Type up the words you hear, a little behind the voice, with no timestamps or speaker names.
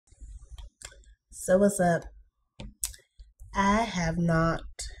So what's up? I have not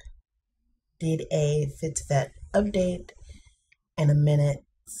did a fit to vet update in a minute.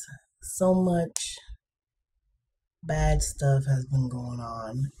 So much bad stuff has been going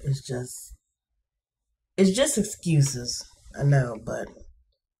on. It's just excuses. I know, but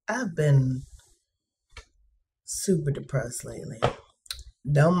I've been super depressed lately.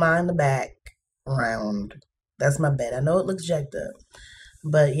 Don't mind the background. That's my bed. I know it looks jacked up.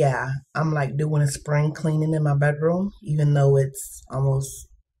 But yeah, I'm like doing a spring cleaning in my bedroom, even though it's almost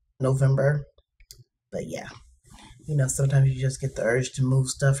November. But yeah. Sometimes you just get the urge to move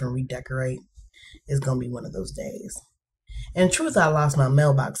stuff and redecorate. It's gonna be one of those days. In truth, I lost my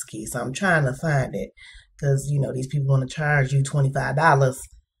mailbox key, so I'm trying to find it because these people want to charge you $25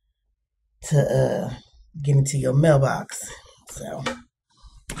 to get into your mailbox. So,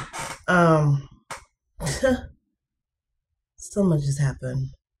 um, so much has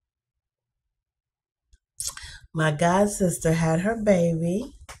happened. My god sister had her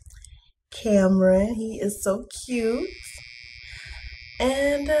baby, Cameron. He is so cute,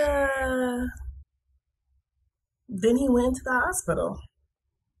 and then he went to the hospital.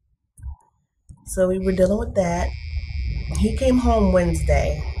 So we were dealing with that. He came home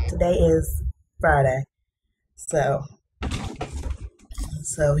Wednesday. Today is Friday. So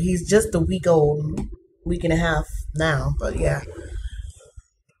he's just a week old, week and a half now. But yeah.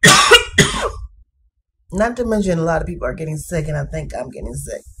 Not to mention a lot of people are getting sick and I think I'm getting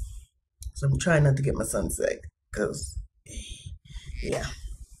sick. So I'm trying not to get my son sick. Cause yeah.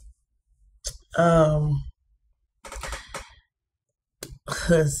 Um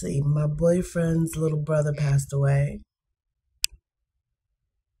let's see. My boyfriend's little brother passed away.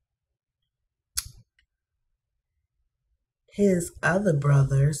 His other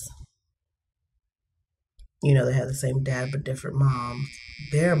brothers, they had the same dad but different moms.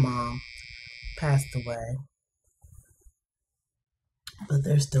 Their mom passed away, but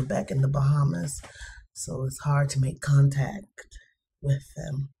they're still back in the Bahamas, so it's hard to make contact with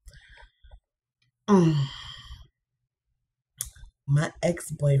them. Mm. My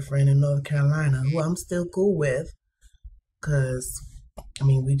ex-boyfriend in North Carolina, who I'm still cool with, because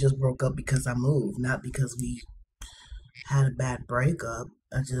we just broke up because I moved, not because we had a bad breakup.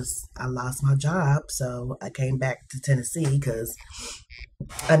 I lost my job, so I came back to Tennessee because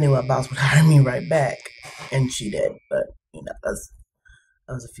I knew my boss would hire me right back, and she did. But that was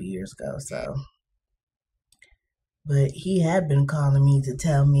a few years ago. So, but he had been calling me to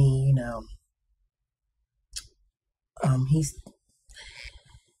tell me, he's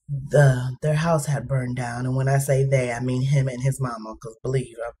their house had burned down, and when I say they, I mean him and his mama. Because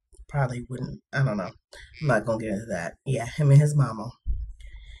believe I probably wouldn't. I don't know. I'm not gonna get into that. Yeah, him and his mama.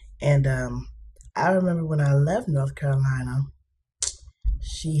 And I remember when I left North Carolina,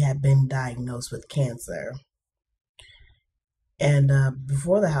 she had been diagnosed with cancer. And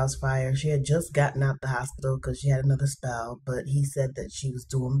before the house fire, she had just gotten out the hospital because she had another spell, but he said that she was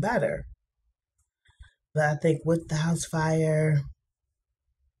doing better. But I think with the house fire,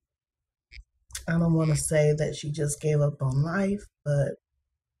 I don't want to say that she just gave up on life, but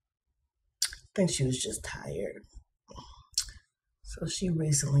I think she was just tired. So she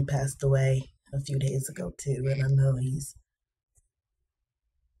recently passed away a few days ago too, and I know he's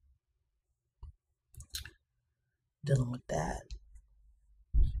dealing with that.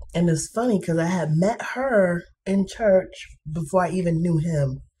 And it's funny because I had met her in church before I even knew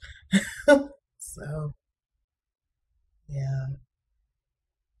him. So, yeah.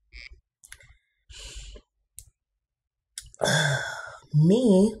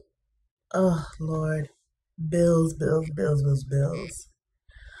 Me, oh Lord, bills, bills, bills, bills, bills.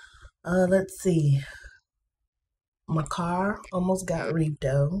 Let's see. My car almost got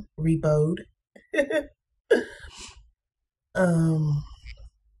repoed. um,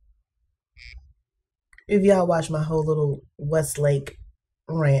 if y'all watch my whole little Westlake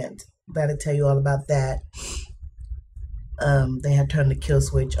rant, that'll tell you all about that. They had turned the kill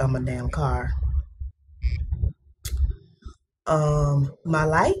switch on my damn car. My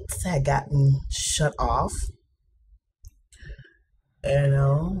lights had gotten shut off. You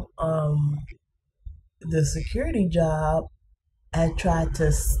know, the security job had tried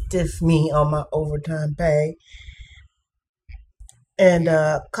to stiff me on my overtime pay and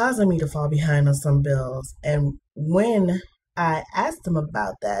causing me to fall behind on some bills. And when I asked them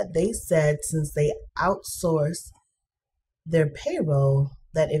about that, they said since they outsource their payroll,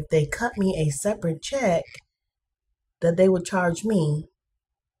 that if they cut me a separate check, that they would charge me,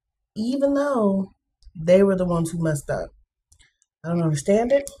 even though they were the ones who messed up. I don't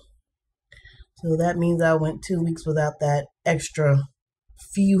understand it. So that means I went 2 weeks without that extra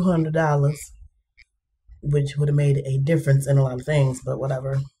few $100s. which would have made a difference in a lot of things, but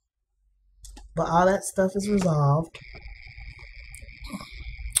whatever. But all that stuff is resolved.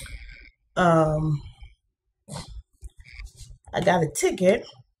 I got a ticket,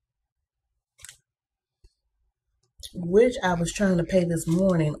 which I was trying to pay this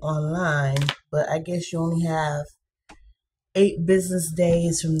morning online, but I guess you only have 8 business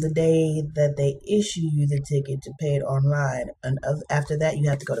days from the day that they issue you the ticket to pay it online, and after that you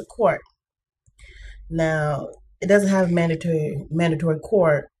have to go to court. Now it doesn't have mandatory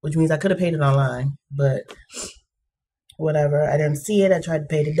court, which means I could have paid it online, but whatever. I didn't see it. I tried to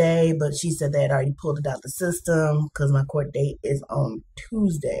pay today, but she said they had already pulled it out the system because my court date is on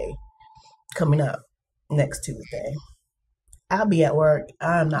Tuesday, coming up next Tuesday. I'll be at work.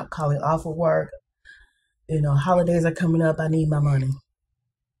 I'm not calling off of work. Holidays are coming up. I need my money.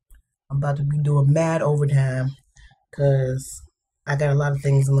 I'm about to be doing mad overtime because I got a lot of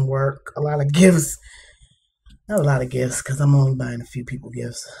things in the work, a lot of gifts. Not a lot of gifts because I'm only buying a few people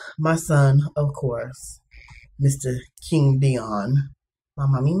gifts. My son, of course, Mr. King Dion, my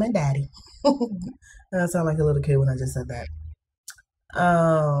mommy, my daddy. I sound like a little kid when I just said that.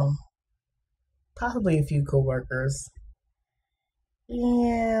 Possibly a few coworkers.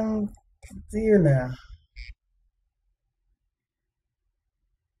 And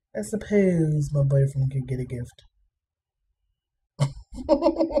I suppose my boyfriend could get a gift.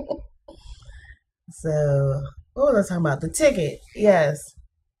 So, what was I talking about? The ticket. Yes.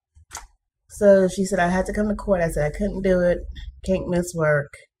 So she said I had to come to court. I said I couldn't do it. Can't miss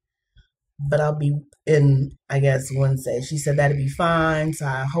work. But I'll be in, I guess, Wednesday. She said that'd be fine. So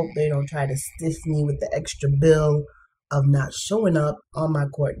I hope they don't try to stiff me with the extra bill of not showing up on my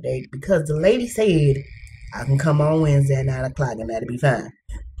court date, because the lady said I can come on Wednesday at 9 o'clock and that'll be fine.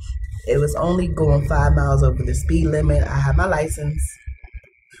 It was only going 5 miles over the speed limit. I have my license.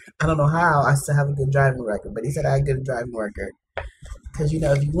 I don't know how I still have a good driving record, but he said I had a good driving record. Because,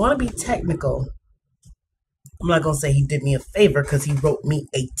 if you want to be technical, I'm not going to say he did me a favor because he wrote me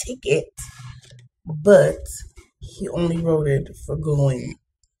a ticket, but he only wrote it for going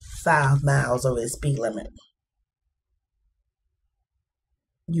 5 miles over the speed limit.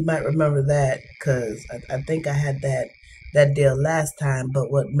 You might remember that because I think I had that deal last time, but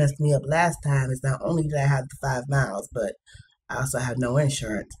what messed me up last time is not only did I have the 5 miles, but I also have no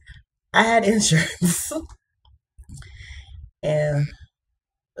insurance. I had insurance. And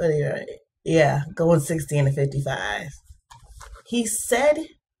yeah, going 60 and a 55. He said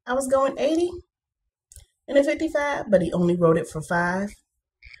I was going 80 and a 55, but he only wrote it for 5. I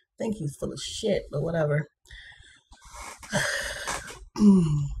think he's full of shit, but whatever.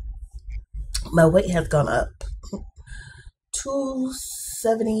 My weight has gone up.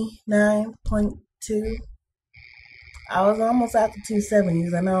 279.2. I was almost at the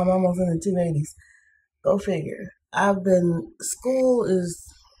 270s. I know I'm almost in the 280s. Go figure. I'm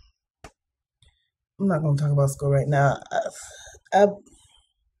not going to talk about school right now. I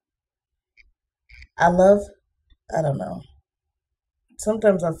don't know.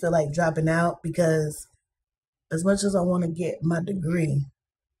 Sometimes I feel like dropping out because as much as I want to get my degree,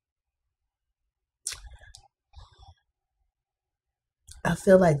 I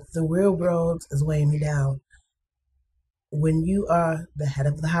feel like the real world is weighing me down. When you are the head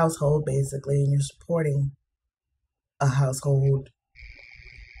of the household, basically, and you're supporting a household,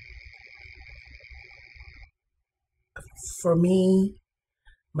 for me,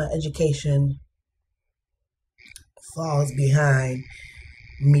 my education falls behind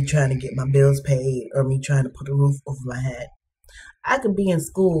me trying to get my bills paid or me trying to put a roof over my head. I could be in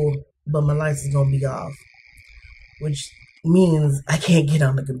school, but my license is going to be off, which means I can't get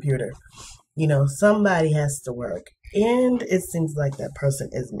on the computer. Somebody has to work, and it seems like that person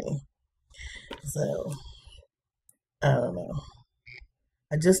is me. So, I don't know.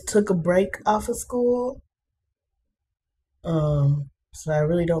 I just took a break off of school, so I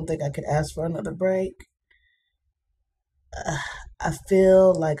really don't think I could ask for another break. I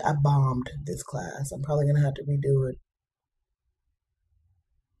feel like I bombed this class. I'm probably going to have to redo it,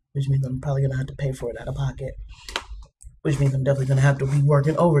 which means I'm probably going to have to pay for it out of pocket, which means I'm definitely going to have to be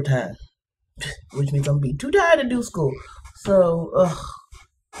working overtime, which means I'm going to be too tired to do school. So,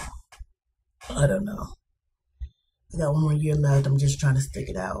 I don't know. I got 1 more year left. I'm just trying to stick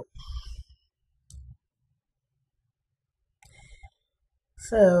it out.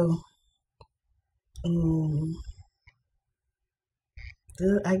 So,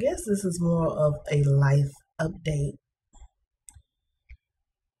 I guess this is more of a life update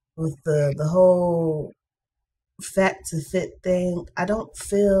with the whole fat to fit thing. I know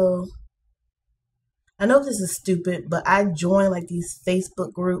this is stupid, but I join like these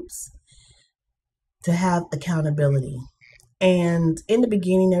Facebook groups to have accountability. And in the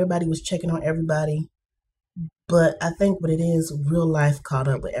beginning, everybody was checking on everybody. But I think what it is, real life caught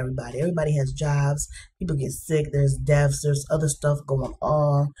up with everybody. Everybody has jobs. People get sick. There's deaths. There's other stuff going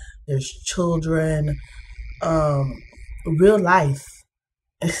on. There's children. Um, Real life.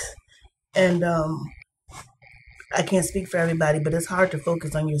 And I can't speak for everybody, but it's hard to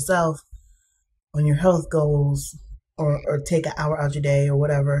focus on yourself, on your health goals, or take an hour out your day or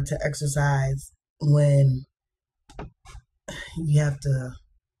whatever to exercise when you have to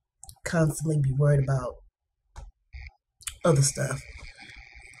constantly be worried about other stuff.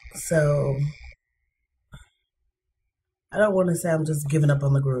 So I don't want to say I'm just giving up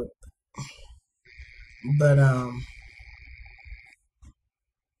on the group, but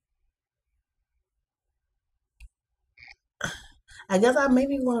I guess I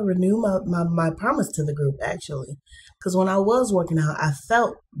maybe want to renew my promise to the group actually. Because when I was working out, I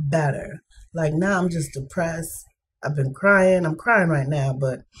felt better. Like now I'm just depressed. I've been crying. I'm crying right now,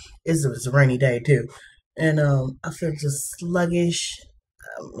 but it's a rainy day too. And I feel just sluggish.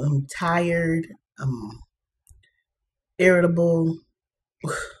 I'm tired. I'm irritable.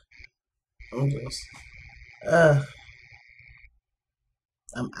 I'm just, uh,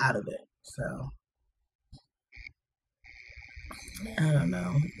 I'm out of it. So I don't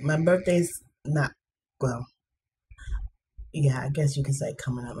know. My birthday's not, well, yeah, I guess you could say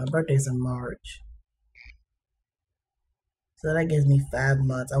coming up. My birthday's in March. So that gives me 5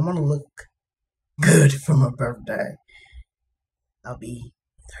 months. I want to look good for my birthday. I'll be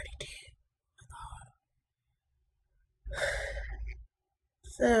 32.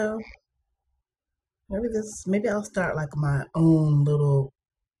 So maybe I'll start like my own little,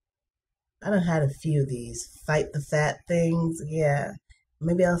 I done had a few of these fight the fat things. Yeah.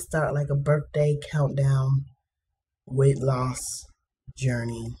 Maybe I'll start like a birthday countdown weight loss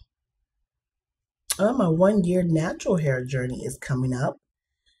journey. My 1 year natural hair journey is coming up.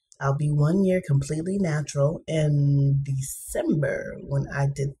 I'll be 1 year completely natural in December when I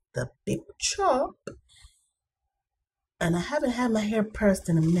did the big chop. And I haven't had my hair pressed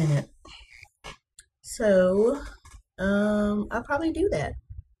in a minute. So, I'll probably do that.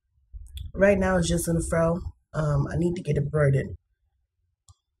 Right now it's just in a fro. I need to get it braided.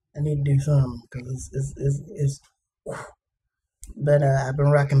 I need to do something because it's but I've been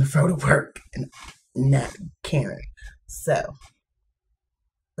rocking the fro to work and not caring. So,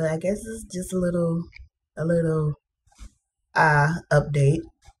 but I guess it's just a little update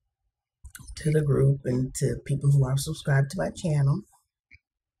to the group and to people who are subscribed to my channel.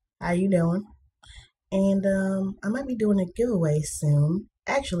 How you doing? And I might be doing a giveaway soon.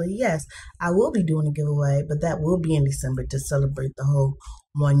 Actually, yes, I will be doing a giveaway, but that will be in December to celebrate the whole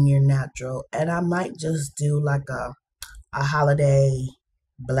 1 year natural. And I might just do like a holiday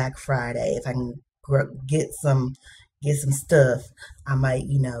Black Friday if I can get some stuff. I might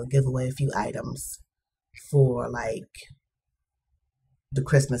give away a few items for like the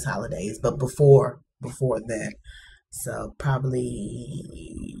Christmas holidays, but before then. So probably,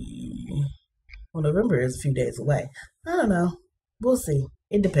 well, November is a few days away. I don't know. We'll see.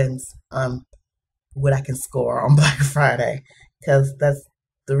 It depends on what I can score on Black Friday, because that's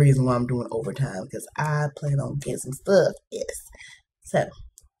the reason why I'm doing overtime, because I plan on getting some stuff. Yes. So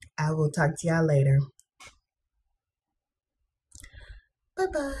I will talk to y'all later. Bye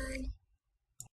bye.